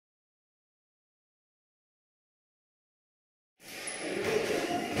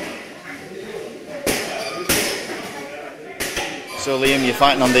So Liam, you're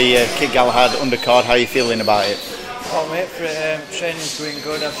fighting on the Kid Galahad undercard. How are you feeling about it? Can't wait for it. Training's going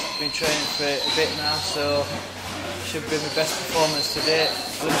good. I've been training for it a bit now, so should be my best performance today.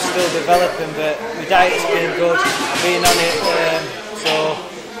 I'm still developing, but my diet's been good. I've been on it, so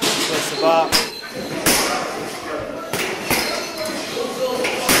that's what it's about.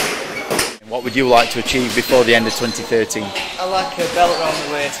 What would you like to achieve before the end of 2013? I like a belt around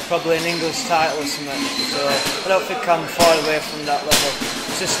the waist, probably an English title or something. So I don't think I'm far away from that level.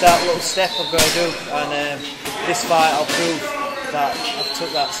 It's just that little step I've got to do, and this fight I'll prove that I've took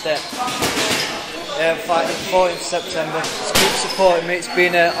that step. I'm fighting the 14th September. Just keep supporting me. It's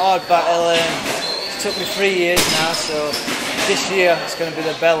been a hard battle. It took me 3 years now, so this year it's going to be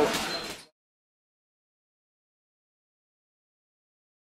the belt.